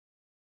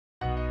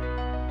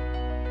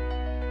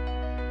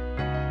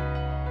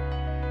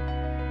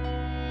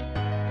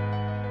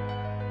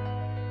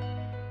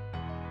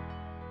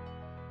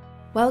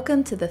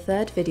Welcome to the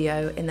third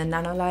video in the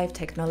Nanolive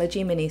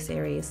technology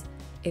miniseries,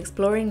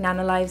 exploring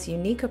Nanolive's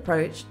unique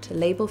approach to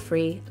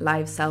label-free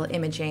live cell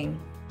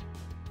imaging.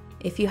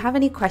 If you have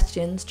any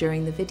questions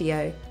during the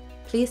video,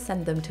 please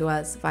send them to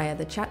us via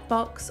the chat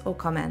box or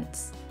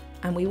comments,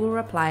 and we will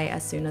reply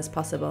as soon as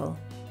possible.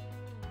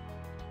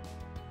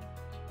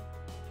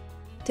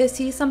 To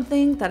see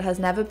something that has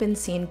never been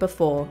seen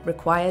before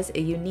requires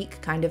a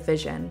unique kind of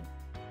vision.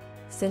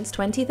 Since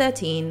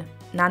 2013,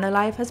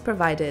 Nanolive has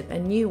provided a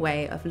new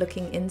way of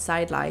looking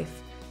inside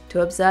life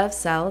to observe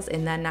cells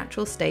in their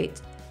natural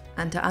state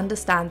and to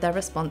understand their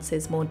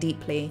responses more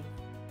deeply.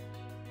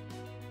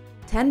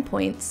 10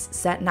 points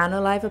set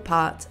Nanolive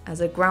apart as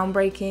a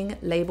groundbreaking,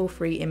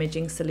 label-free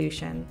imaging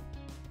solution.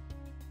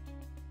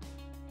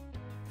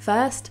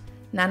 First,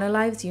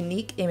 Nanolive's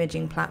unique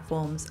imaging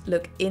platforms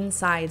look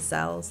inside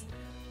cells,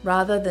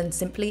 rather than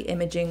simply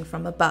imaging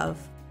from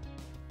above,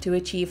 to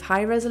achieve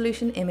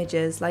high-resolution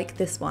images like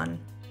this one.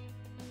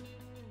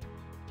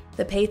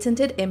 The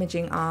patented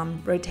imaging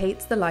arm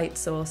rotates the light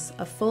source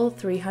a full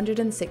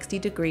 360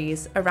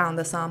 degrees around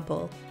the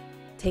sample,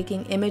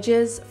 taking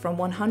images from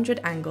 100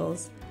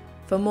 angles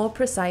for more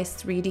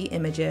precise 3D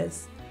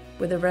images,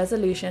 with a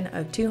resolution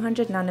of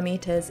 200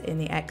 nanometers in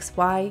the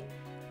XY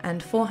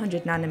and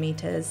 400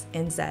 nanometers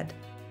in Z.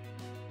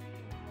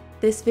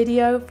 This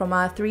video from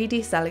our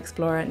 3D Cell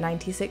Explorer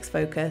 96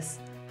 Focus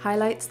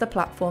highlights the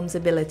platform's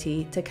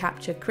ability to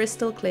capture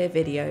crystal clear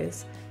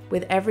videos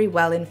with every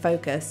well in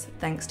focus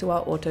thanks to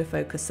our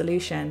autofocus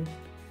solution.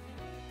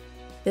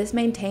 This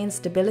maintains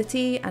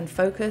stability and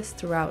focus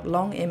throughout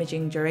long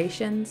imaging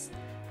durations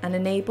and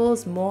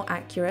enables more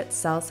accurate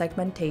cell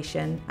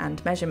segmentation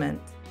and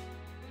measurement.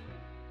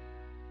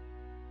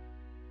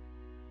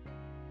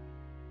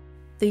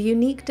 The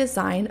unique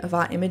design of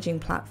our imaging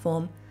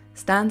platform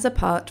stands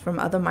apart from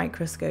other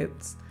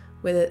microscopes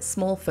with its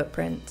small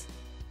footprint.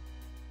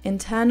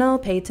 Internal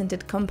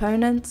patented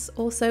components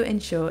also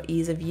ensure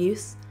ease of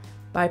use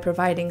by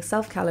providing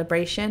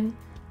self-calibration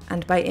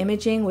and by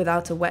imaging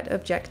without a wet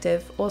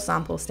objective or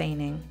sample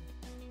staining.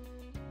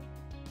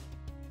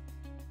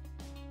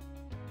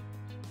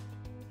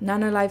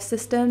 Nanolive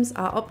systems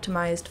are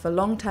optimized for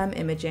long-term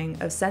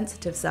imaging of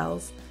sensitive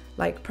cells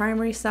like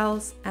primary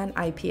cells and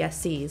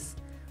iPSCs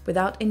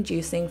without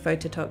inducing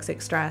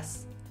phototoxic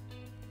stress.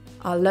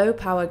 Our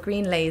low-power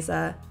green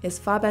laser is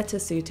far better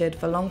suited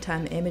for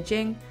long-term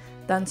imaging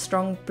than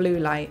strong blue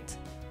light,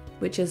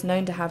 which is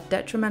known to have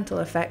detrimental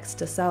effects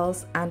to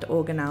cells and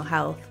organelle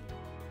health.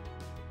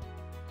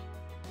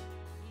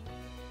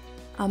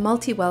 Our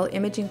multi-well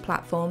imaging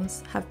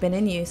platforms have been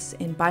in use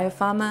in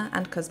biopharma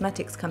and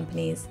cosmetics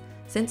companies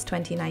since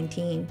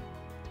 2019.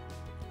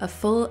 A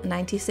full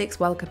 96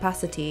 well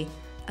capacity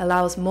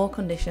allows more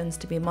conditions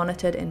to be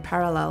monitored in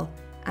parallel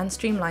and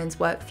streamlines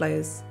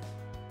workflows.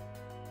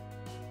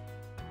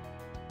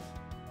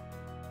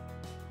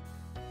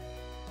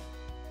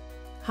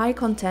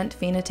 High-content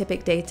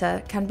phenotypic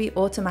data can be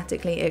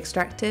automatically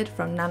extracted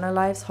from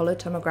Nanolive's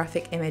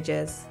holotomographic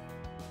images.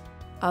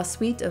 Our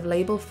suite of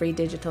label-free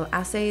digital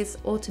assays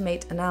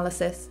automate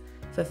analysis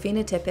for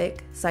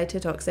phenotypic,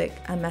 cytotoxic,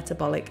 and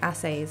metabolic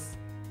assays.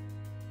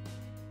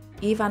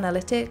 Eve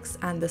Analytics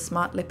and the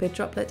Smart Lipid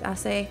Droplet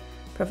Assay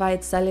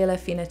provide cellular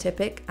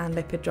phenotypic and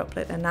lipid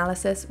droplet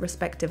analysis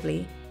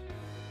respectively.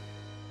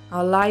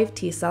 Our live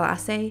T-cell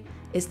assay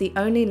is the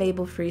only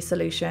label-free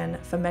solution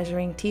for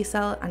measuring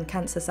T-cell and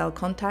cancer cell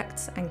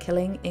contacts and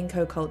killing in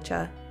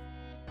co-culture.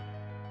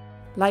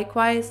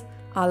 Likewise,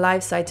 our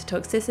live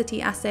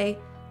cytotoxicity assay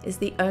is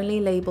the only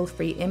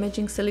label-free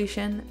imaging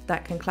solution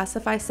that can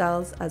classify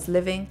cells as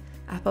living,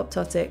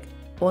 apoptotic,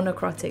 or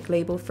necrotic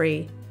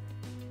label-free,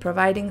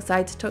 providing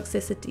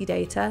cytotoxicity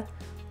data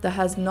that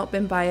has not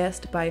been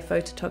biased by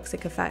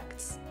phototoxic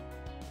effects.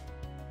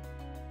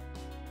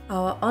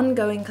 Our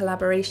ongoing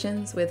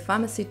collaborations with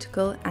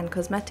pharmaceutical and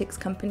cosmetics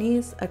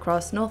companies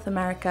across North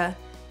America,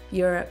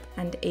 Europe,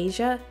 and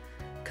Asia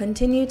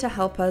continue to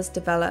help us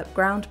develop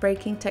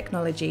groundbreaking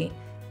technology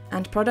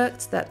and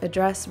products that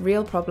address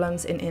real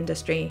problems in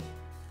industry,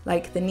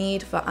 like the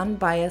need for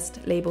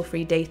unbiased,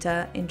 label-free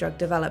data in drug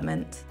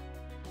development.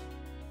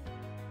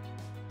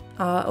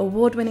 Our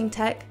award-winning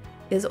tech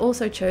is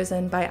also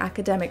chosen by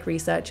academic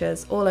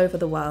researchers all over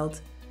the world,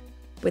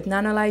 with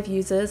Nanolive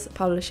users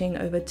publishing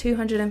over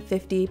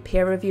 250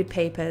 peer-reviewed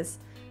papers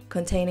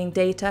containing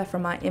data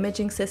from our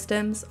imaging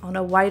systems on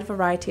a wide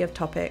variety of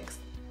topics,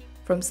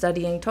 from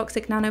studying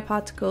toxic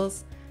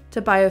nanoparticles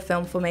to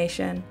biofilm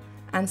formation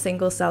and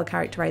single-cell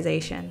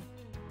characterization.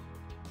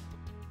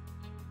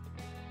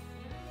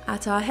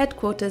 At our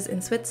headquarters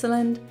in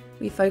Switzerland,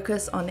 we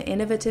focus on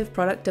innovative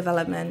product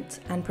development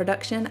and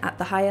production at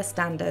the highest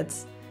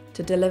standards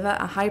to deliver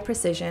a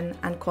high-precision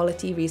and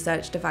quality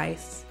research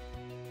device.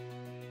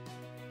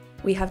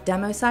 We have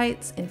demo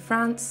sites in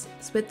France,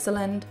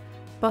 Switzerland,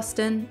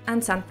 Boston,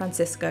 and San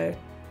Francisco,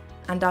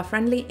 and our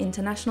friendly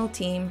international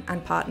team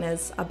and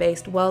partners are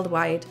based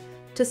worldwide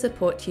to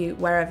support you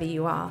wherever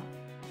you are.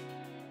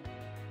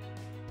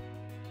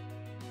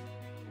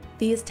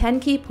 These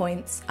 10 key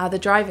points are the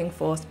driving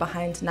force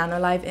behind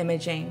Nanolive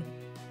imaging.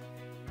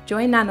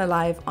 Join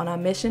Nanolive on our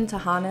mission to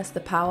harness the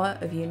power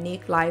of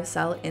unique live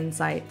cell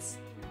insights.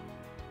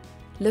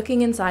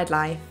 Looking inside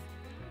life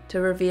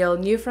to reveal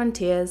new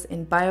frontiers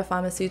in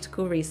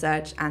biopharmaceutical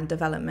research and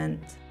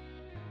development.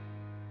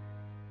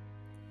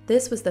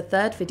 This was the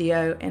third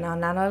video in our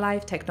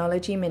Nanolive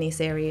technology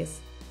miniseries.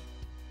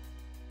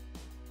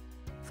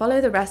 Follow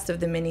the rest of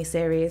the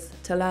miniseries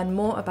to learn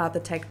more about the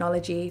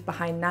technology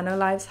behind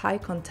Nanolive's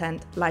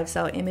high-content live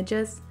cell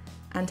images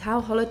and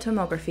how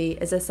holotomography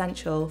is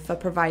essential for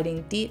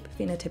providing deep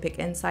phenotypic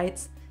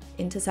insights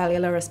into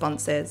cellular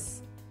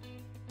responses.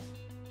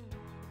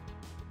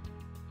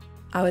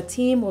 Our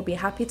team will be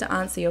happy to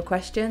answer your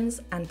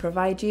questions and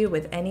provide you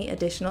with any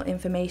additional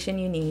information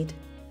you need.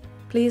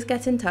 Please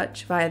get in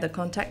touch via the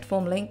contact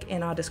form link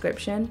in our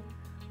description,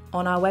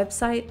 on our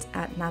website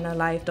at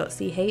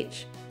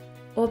nanolive.ch,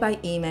 or by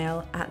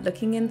email at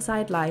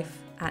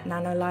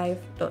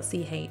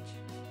lookinginsidelife@nanolive.ch.